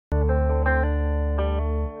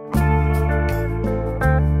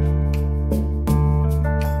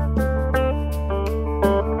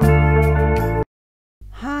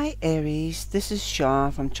Aries, this is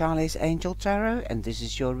Shah from Charlie's Angel Tarot, and this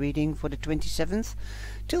is your reading for the 27th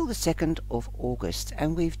till the 2nd of August.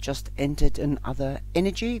 And we've just entered another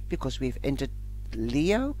energy because we've entered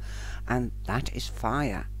Leo, and that is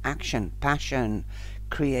fire, action, passion,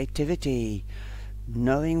 creativity,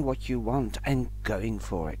 knowing what you want and going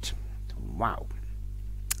for it. Wow.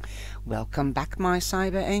 Welcome back, my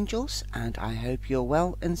cyber angels, and I hope you're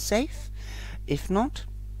well and safe. If not,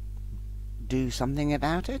 do something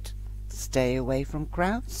about it. Stay away from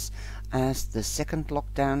crowds, as the second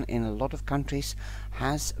lockdown in a lot of countries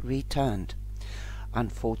has returned,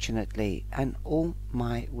 unfortunately, and all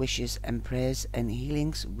my wishes and prayers and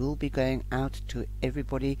healings will be going out to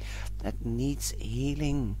everybody that needs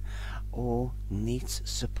healing or needs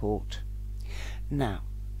support. Now,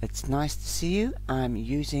 it's nice to see you. I'm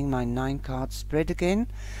using my 9-card spread again.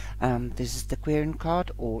 This is the Queering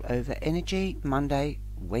card, all over energy, Monday,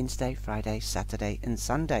 Wednesday, Friday, Saturday and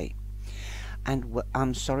Sunday. And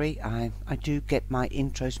I'm sorry, I do get my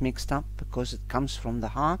intros mixed up because it comes from the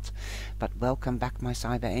heart. But welcome back, my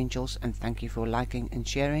cyber angels, and thank you for liking and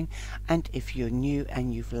sharing. And if you're new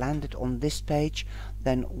and you've landed on this page,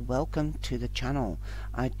 then welcome to the channel.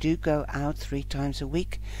 I do go out 3 times a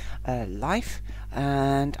week live,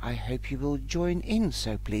 and I hope you will join in.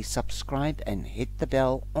 So please subscribe and hit the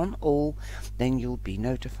bell on all, then you'll be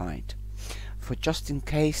notified. For just in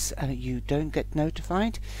case you don't get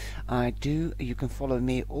notified, you can follow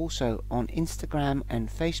me also on Instagram and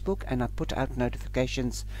Facebook, and I put out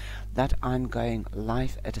notifications that I'm going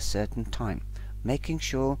live at a certain time, making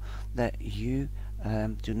sure that you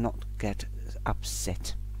do not get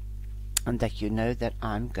upset and that you know that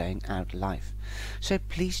I'm going out live. So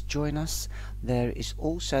please join us. There is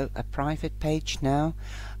also a private page now,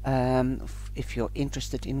 if you're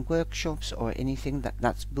interested in workshops or anything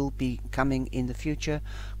that will be coming in the future,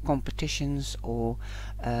 competitions or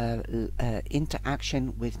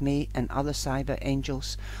interaction with me and other cyber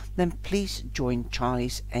angels, then please join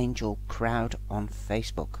Charlie's Angel Crowd on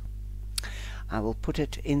Facebook. I will put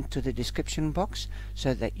it into the description box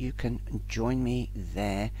so that you can join me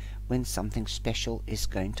there when something special is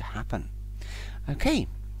going to happen. Okay,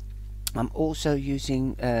 I'm also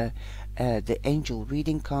using the Angel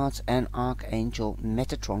Reading cards and Archangel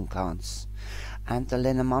Metatron cards, and the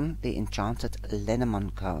Lenormand, the Enchanted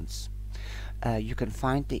Lenormand cards. You can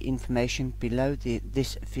find the information below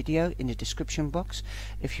this video in the description box.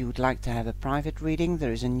 If you would like to have a private reading,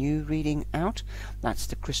 there is a new reading out. That's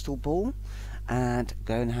the Crystal Ball. And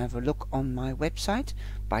go and have a look on my website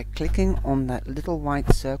by clicking on that little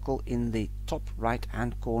white circle in the top right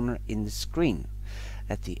hand corner in the screen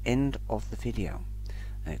at the end of the video.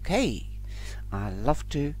 Okay, I love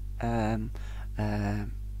to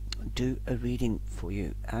do a reading for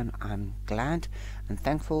you, and I'm glad and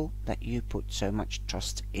thankful that you put so much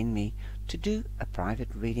trust in me to do a private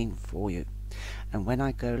reading for you. And when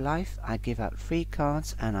I go live, I give out free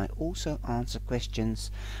cards, and I also answer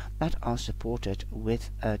questions that are supported with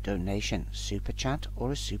a donation, super chat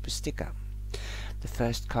or a super sticker. The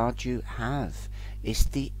first card you have is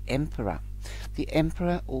the Emperor. The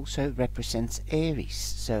Emperor also represents Aries,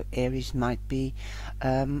 so Aries might be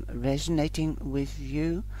resonating with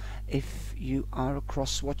you if you are a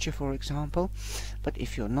cross watcher, for example, but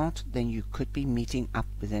if you're not, then you could be meeting up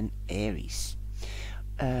with an Aries.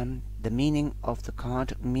 The meaning of the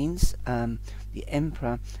card means the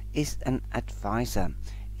Emperor is an advisor,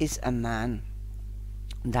 is a man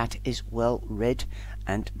that is well read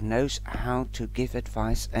and knows how to give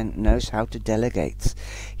advice and knows how to delegate.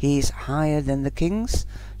 He is higher than the kings,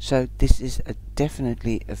 so this is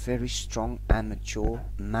definitely a very strong and mature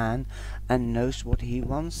man and knows what he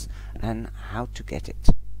wants and how to get it.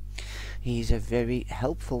 He is a very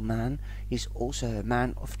helpful man. He's also a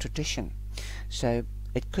man of tradition, so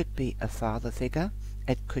it could be a father figure,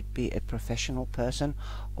 it could be a professional person,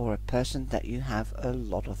 or a person that you have a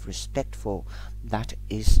lot of respect for that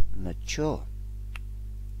is mature.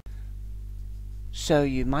 So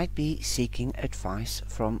you might be seeking advice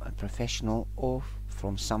from a professional or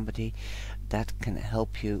from somebody that can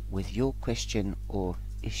help you with your question or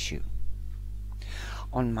issue.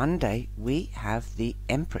 On Monday we have the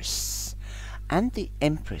Empress, and the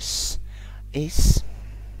Empress is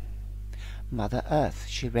Mother Earth.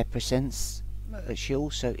 She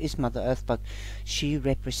also is Mother Earth, but she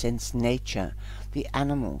represents nature, the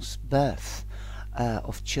animals, birth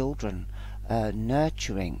of children,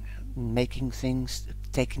 nurturing, making things,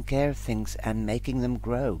 taking care of things and making them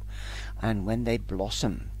grow, and when they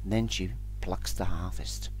blossom, then she plucks the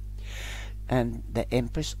harvest. And the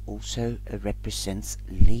Empress also represents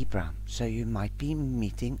Libra, so you might be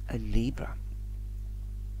meeting a Libra.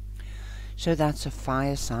 So that's a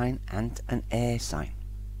fire sign and an air sign.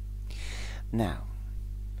 Now,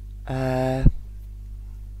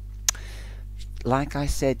 like I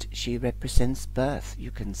said, she represents birth. You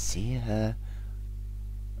can see her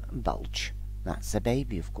bulge. That's a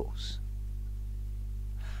baby, of course.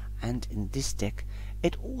 And in this deck,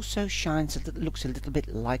 it also shines, looks a little bit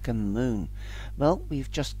like a moon. Well, we've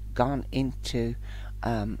just gone into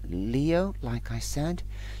Leo, like I said,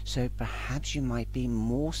 so perhaps you might be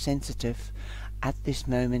more sensitive at this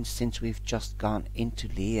moment since we've just gone into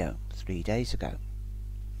Leo 3 days ago.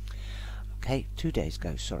 Okay, 2 days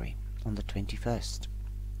ago, sorry, on the 21st.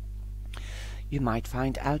 You might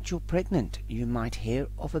find out you're pregnant. You might hear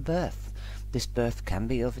of a birth. This birth can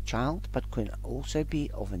be of a child, but could also be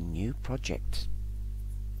of a new project.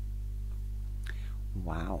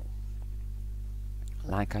 Wow.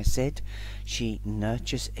 Like I said, she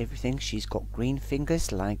nurtures everything. She's got green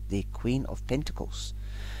fingers like the Queen of Pentacles.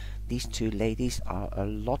 These two ladies are a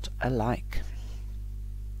lot alike.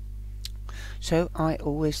 So I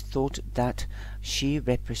always thought that she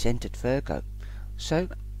represented Virgo. So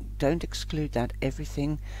don't exclude that.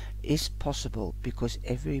 Everything is possible because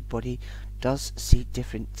everybody does see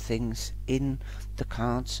different things in the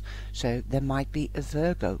cards. So there might be a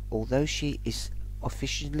Virgo, although she is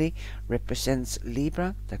officially represents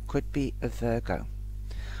Libra, there could be a Virgo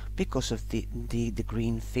because of the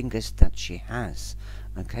green fingers that she has.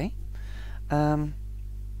 Okay,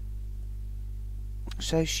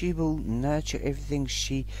 so she will nurture everything.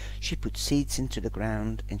 She puts seeds into the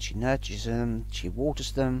ground and she nurtures them, she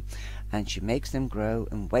waters them, and she makes them grow,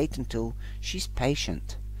 and wait until she's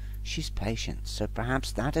patient. She's patient. So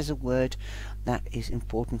perhaps that is a word that is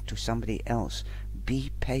important to somebody else.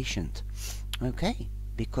 Be patient. Okay,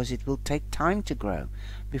 because it will take time to grow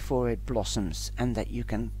before it blossoms and that you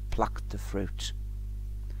can pluck the fruit.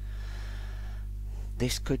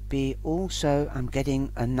 This could be also, I'm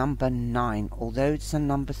getting a number 9, although it's a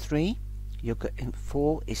number 3. You're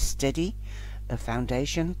 4 is steady, a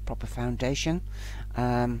foundation, proper foundation,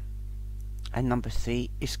 and number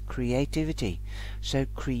 3 is creativity. So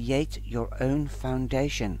create your own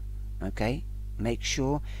foundation. Okay, make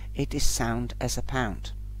sure it is sound as a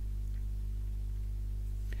pound.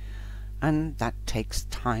 And that takes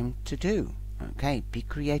time to do. Okay, be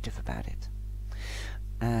creative about it.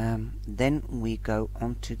 Then we go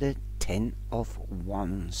on to the 10 of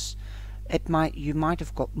Wands. You might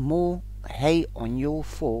have got more hay on your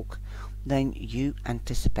fork than you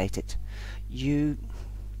anticipated. You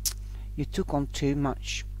took on too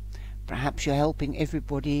much. Perhaps you're helping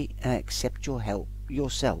everybody except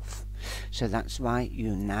yourself. So that's why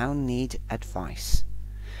you now need advice.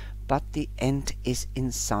 But the end is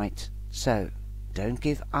in sight. So don't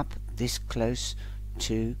give up this close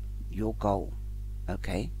to your goal.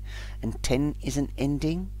 Okay, and 10 is an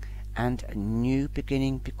ending and a new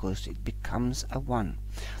beginning because it becomes a 1.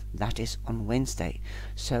 That is on Wednesday.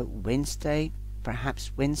 So Wednesday,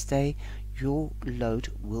 perhaps Wednesday, your load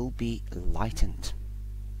will be lightened.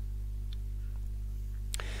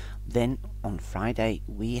 Then on Friday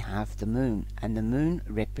we have the moon, and the moon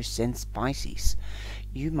represents Pisces.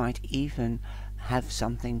 You might even have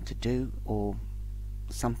something to do or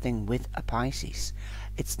something with a Pisces.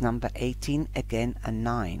 It's number 18, again a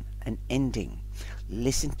 9, an ending.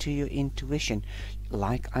 Listen to your intuition.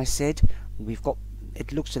 Like I said,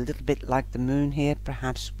 it looks a little bit like the moon here.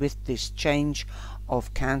 Perhaps with this change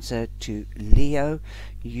of Cancer to Leo,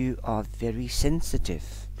 you are very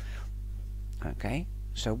sensitive. Okay,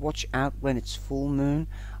 so watch out when it's full moon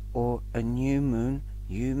or a new moon.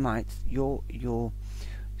 You might your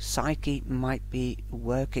psyche might be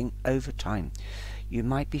working overtime. You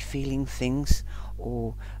might be feeling things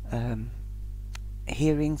or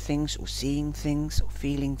hearing things or seeing things or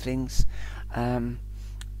feeling things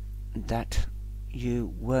that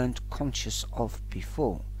you weren't conscious of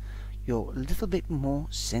before. You're a little bit more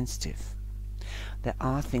sensitive. There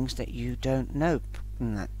are things that you don't know.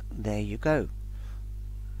 There you go.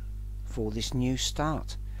 For this new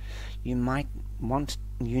start, you might want,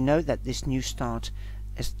 you know that this new start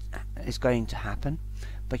is going to happen,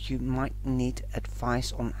 but you might need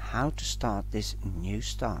advice on how to start this new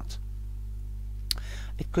start.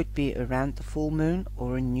 It could be around the full moon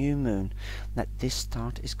or a new moon that this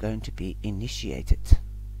start is going to be initiated.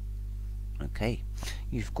 Okay,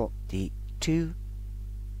 you've got the two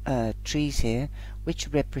trees here which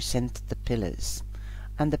represent the pillars,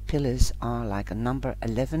 and the pillars are like a number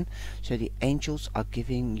 11, so the angels are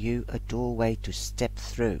giving you a doorway to step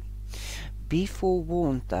through. Be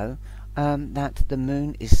forewarned though that the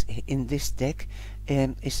moon is in this deck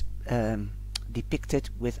is depicted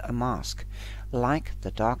with a mask. Like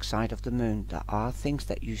the dark side of the moon, there are things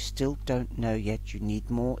that you still don't know yet. You need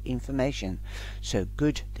more information. So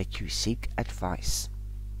good that you seek advice.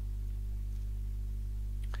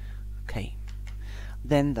 Okay.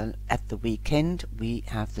 Then at the weekend we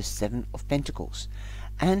have the Seven of Pentacles,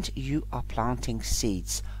 and you are planting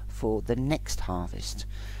seeds for the next harvest.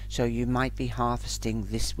 So you might be harvesting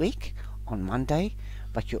this week on Monday,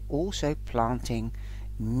 but you're also planting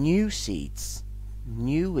new seeds,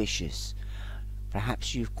 new wishes.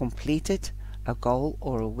 Perhaps you've completed a goal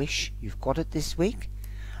or a wish, you've got it this week,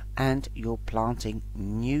 and you're planting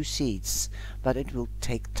new seeds, but it will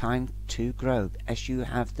take time to grow as you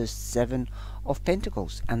have the Seven of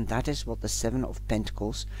Pentacles, and that is what the Seven of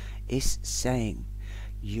Pentacles is saying.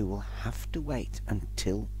 You will have to wait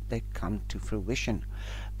until they come to fruition,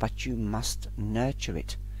 but you must nurture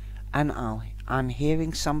it. And I'm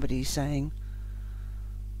hearing somebody saying,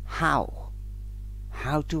 how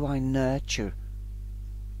do I nurture?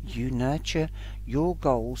 You nurture your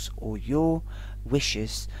goals or your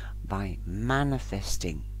wishes by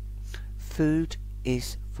manifesting. Food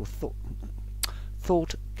is for thought.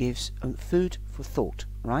 Thought gives food for thought,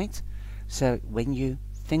 right? So when you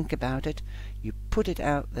think about it, you put it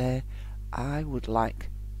out there. I would like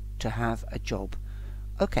to have a job.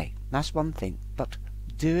 Okay, that's one thing, but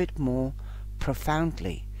do it more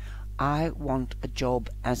profoundly. I want a job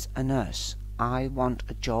as a nurse. I want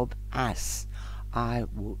a job as. I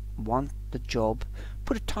want the job.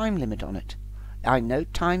 Put a time limit on it. I know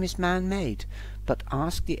time is man-made, but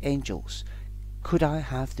ask the angels, could I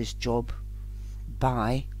have this job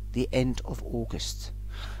by the end of August?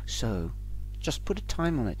 So just put a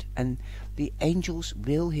time on it, and the angels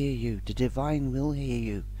will hear you, the divine will hear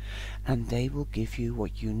you, and they will give you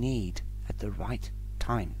what you need at the right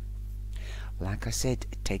time. Like I said,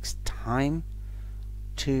 it takes time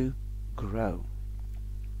to grow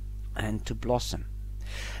and to blossom.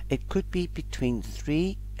 It could be between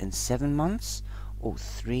 3 and 7 months or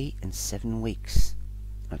 3 and 7 weeks.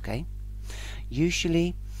 Okay?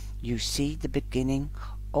 Usually you see the beginning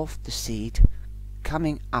of the seed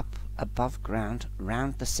coming up above ground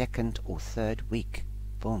around the 2nd or 3rd week.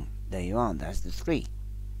 Boom, there you are, that's the 3.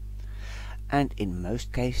 And in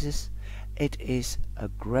most cases it is a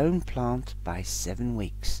grown plant by 7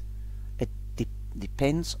 weeks. It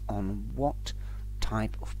depends on what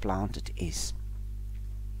type of plant it is.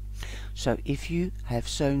 So if you have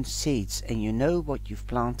sown seeds and you know what you've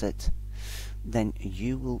planted, then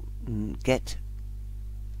you will get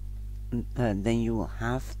then you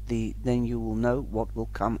will know what will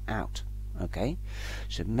come out. Okay,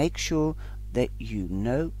 so make sure that you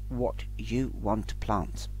know what you want to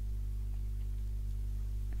plant.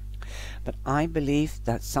 But I believe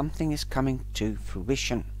that something is coming to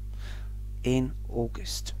fruition in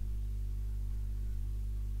August.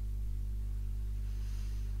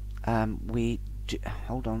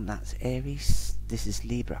 Hold on, that's Aries, this is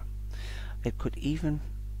Libra. It could even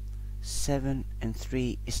 7 and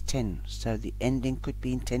 3 is 10, so the ending could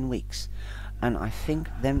be in 10 weeks, and I think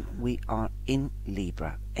then we are in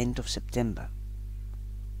Libra, end of September.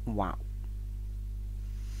 Wow.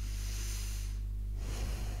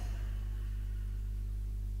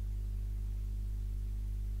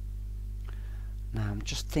 Now I'm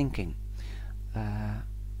just thinking,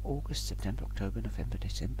 August, September, October, November,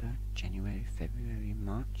 December, January, February,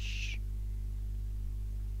 March,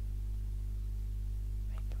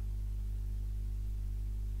 April.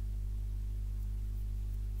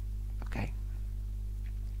 Okay.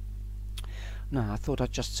 No, I thought I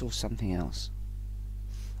just saw something else.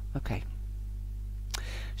 Okay.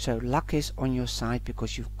 So luck is on your side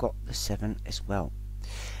because you've got the 7 as well.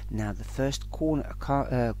 Now the first corner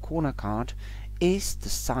card is the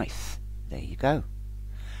scythe. There you go.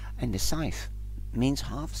 And the scythe means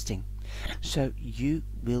harvesting. So you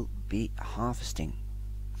will be harvesting.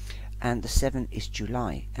 And the 7 is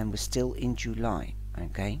July, and we're still in July.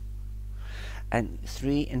 Okay. And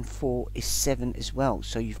 3 and 4 is 7 as well.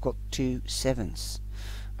 So you've got 2 7s.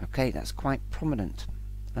 Okay, that's quite prominent.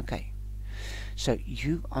 Okay. So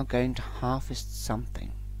you are going to harvest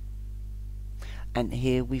something. And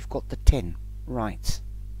here we've got the 10. Right.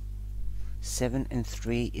 7 and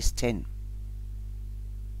 3 is 10.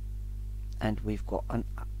 And we've got an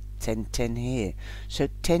 10 here. So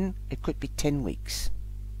 10, it could be 10 weeks.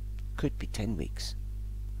 Could be 10 weeks.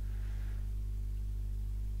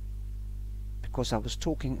 Because I was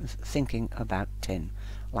thinking about 10.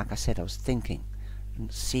 Like I said, I was thinking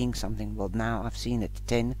and seeing something. Well, now I've seen it.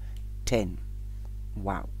 10, 10.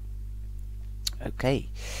 Wow. Okay.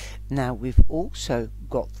 Now we've also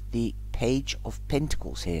got the Page of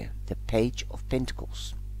Pentacles here. The Page of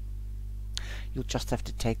Pentacles. You'll just have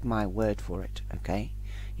to take my word for it, okay?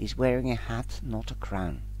 He's wearing a hat, not a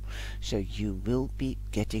crown. So you will be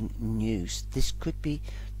getting news. This could be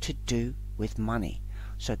to do with money.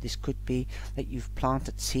 So this could be that you've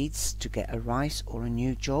planted seeds to get a rise or a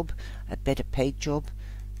new job, a better paid job.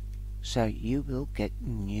 So you will get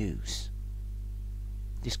news.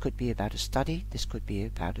 This could be about a study, this could be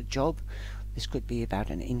about a job, this could be about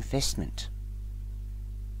an investment.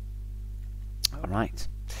 Alright.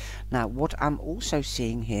 Now what I'm also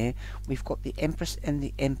seeing here, we've got the Empress and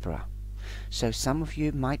the Emperor. So some of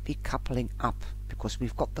you might be coupling up, because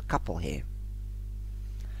we've got the couple here.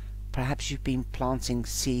 Perhaps you've been planting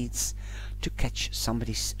seeds to catch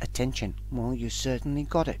somebody's attention. Well, you certainly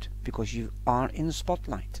got it, because you are in the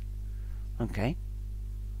spotlight. Okay?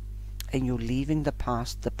 And you're leaving the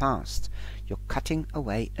past the past. You're cutting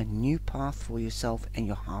away a new path for yourself, and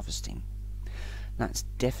you're harvesting. That's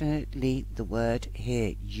definitely the word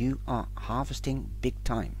here. You are harvesting big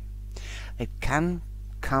time. It can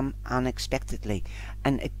come unexpectedly,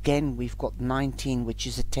 and again we've got 19, which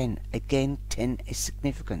is a 10. Again, 10 is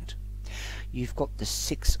significant. You've got the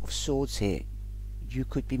 6 of Swords here. You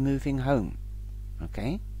could be moving home,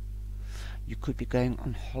 okay? You could be going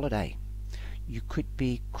on holiday. You could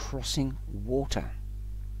be crossing water.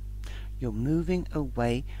 You're moving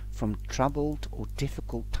away from troubled or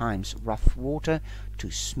difficult times, rough water,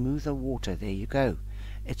 to smoother water. There you go.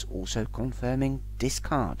 It's also confirming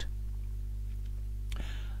discard.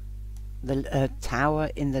 The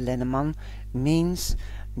tower in the Lenormand means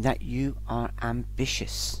that you are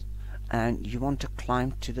ambitious and you want to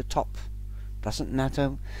climb to the top. Doesn't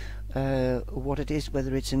matter what it is,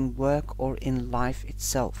 whether it's in work or in life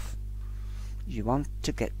itself. You want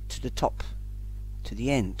to get to the top, to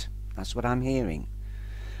the end. That's what I'm hearing.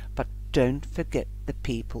 But don't forget the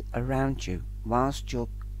people around you whilst you're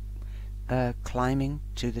climbing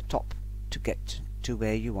to the top to get to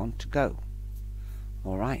where you want to go.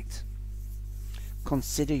 Alright.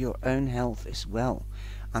 Consider your own health as well.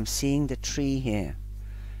 I'm seeing the tree here.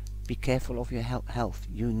 Be careful of your health.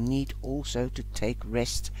 You need also to take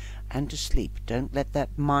rest and to sleep. Don't let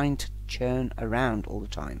that mind churn around all the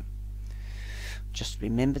time. Just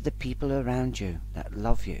remember the people around you that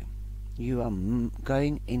love you. You are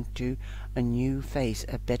going into a new phase,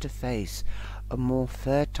 a better phase, a more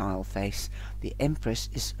fertile phase. The Empress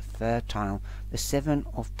is fertile. The 7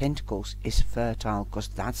 of Pentacles is fertile, because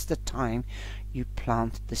that's the time you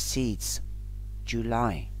plant the seeds.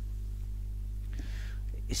 July.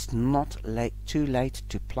 It's not too late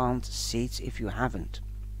to plant seeds if you haven't.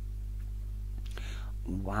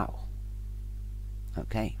 Wow.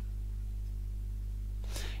 Okay.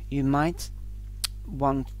 You might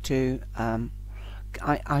want to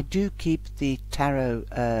I do keep the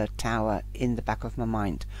tarot tower in the back of my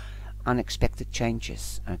mind. Unexpected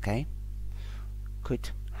changes, okay,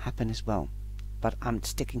 could happen as well, but I'm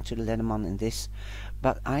sticking to the Lenormand in this.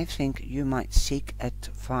 But I think you might seek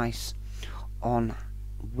advice on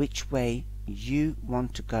which way you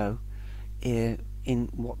want to go, in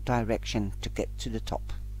what direction to get to the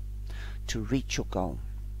top, to reach your goal.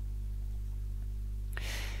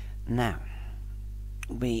 Now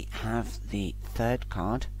we have the 3rd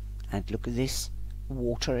card, and look at this,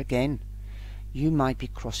 water again. You might be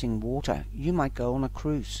crossing water. You might go on a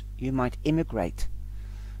cruise. You might immigrate.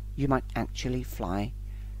 You might actually fly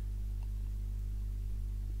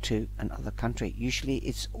to another country. Usually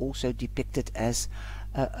it's also depicted as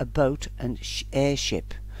a boat and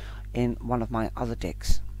airship in one of my other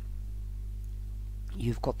decks.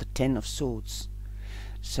 You've got the 10 of Swords.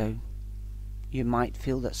 So you might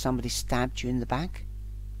feel that somebody stabbed you in the back,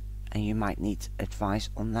 and you might need advice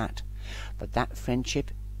on that. But that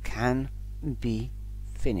friendship can be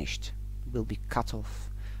finished, will be cut off,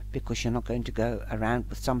 because you're not going to go around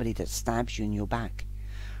with somebody that stabs you in your back.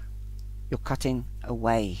 You're cutting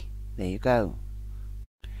away. There you go.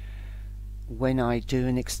 When I do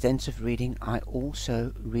an extensive reading, I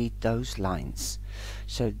also read those lines.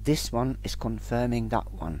 So this one is confirming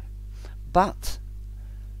that one. But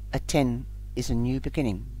a 10 is a new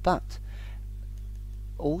beginning. But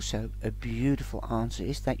also a beautiful answer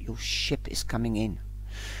is that your ship is coming in.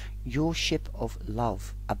 Your ship of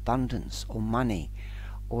love, abundance, or money,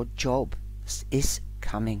 or job is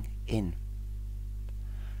coming in.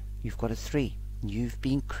 You've got a 3. You've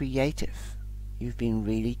been creative. You've been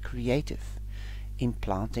really creative in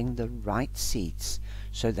planting the right seeds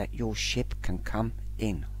so that your ship can come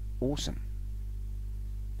in. Awesome.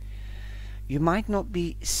 You might not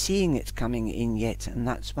be seeing it coming in yet, and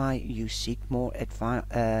that's why you seek more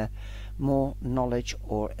knowledge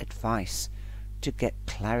or advice to get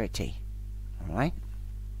clarity. Alright?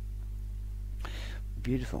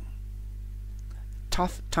 Beautiful.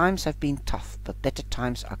 tough times have been tough, but better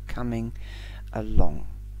times are coming along.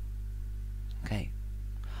 Okay.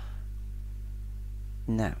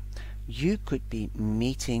 Now, you could be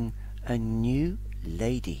meeting a new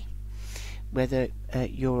lady. Whether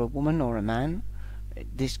you're a woman or a man,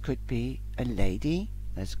 this could be a lady,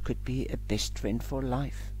 this could be a best friend for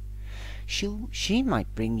life. She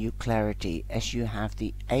might bring you clarity, as you have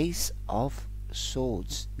the Ace of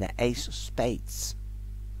Swords, the Ace of Spades.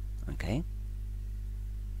 Okay?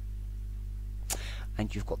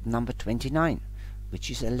 And you've got number 29, which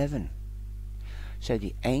is 11. So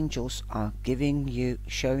the angels are giving you,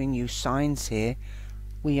 showing you signs here.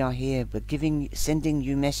 We are here, we're sending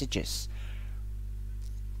you messages.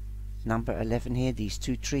 Number 11 here, these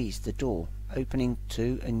two trees, the door, opening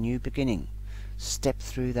to a new beginning. Step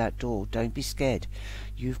through that door, don't be scared.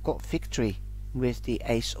 You've got victory with the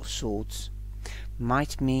Ace of Swords.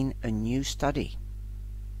 Might mean a new study.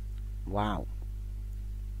 Wow.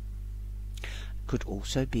 Could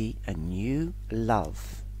also be a new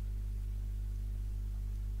love.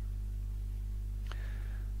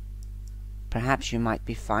 Perhaps you might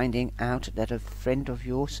be finding out that a friend of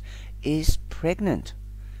yours is pregnant.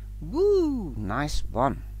 Woo! Nice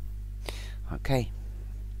one. Okay.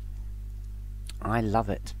 I love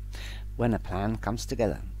it when a plan comes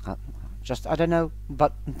together. I don't know,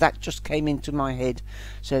 but that just came into my head,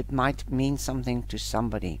 so it might mean something to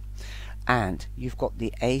somebody. And you've got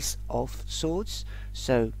the Ace of Swords,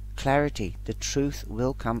 so clarity, the truth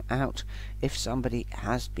will come out if somebody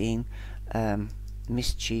has been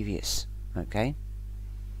mischievous. Okay?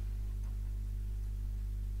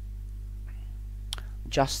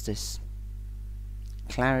 Justice,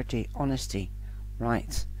 clarity, honesty.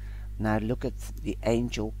 Right. Now look at the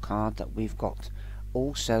angel card that we've got.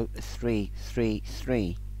 Also 3, 3,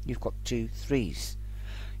 3. You've got 2 3s.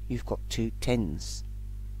 You've got 2 10s.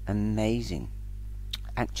 Amazing.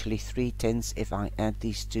 Actually 3 10s if I add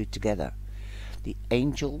these two together. The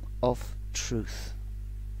angel of truth.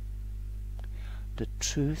 The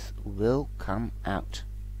truth will come out.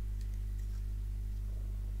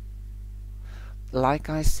 Like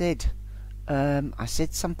I said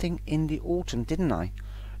something in the autumn, didn't I?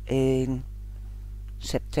 In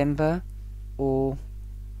September, or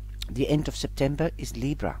the end of September, is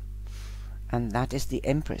Libra, and that is the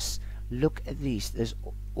Empress. Look at these, there's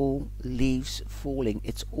all leaves falling.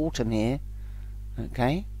 It's autumn here.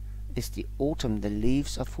 Okay, it's the autumn, the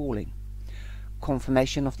leaves are falling.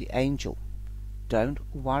 Confirmation of the angel. Don't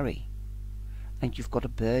worry. And you've got a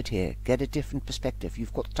bird here. Get a different perspective.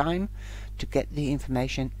 You've got time to get the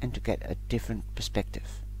information and to get a different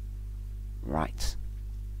perspective. Right.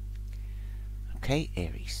 Okay,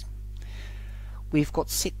 Aries. We've got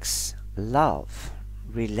 6. Love,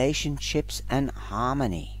 relationships and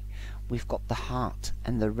harmony. We've got the heart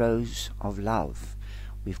and the rose of love.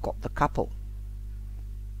 We've got the couple.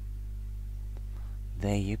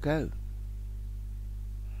 There you go.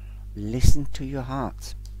 Listen to your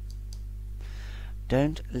heart.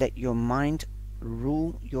 Don't let your mind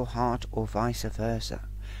rule your heart, or vice versa.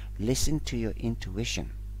 Listen to your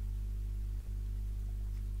intuition.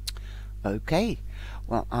 Okay,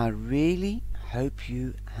 well, I really hope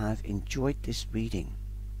you have enjoyed this reading.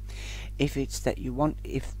 If it's that you want,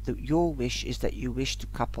 your wish is that you wish to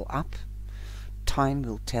couple up, time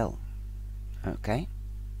will tell. Okay?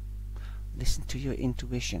 Listen to your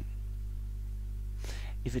intuition.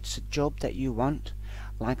 If it's a job that you want,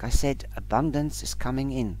 like I said, abundance is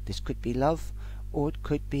coming in. This could be love, or it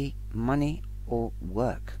could be money or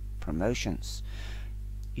work, promotions.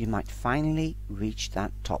 You might finally reach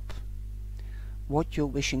that top. What you're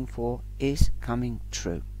wishing for is coming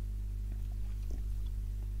true.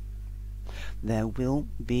 There will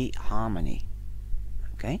be harmony.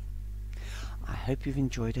 Okay? I hope you've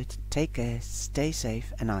enjoyed it. Take care, stay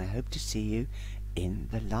safe, and I hope to see you in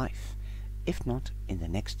the life. If not, in the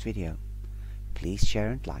next video. Please share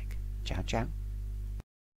and like. Ciao, ciao.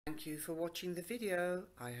 Thank you for watching the video.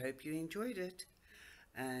 I hope you enjoyed it.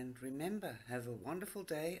 And remember, have a wonderful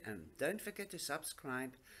day, and don't forget to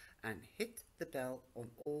subscribe and hit the bell on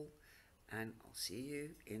all, and I'll see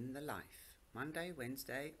you in the life. Monday,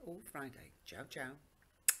 Wednesday or Friday. Ciao, ciao.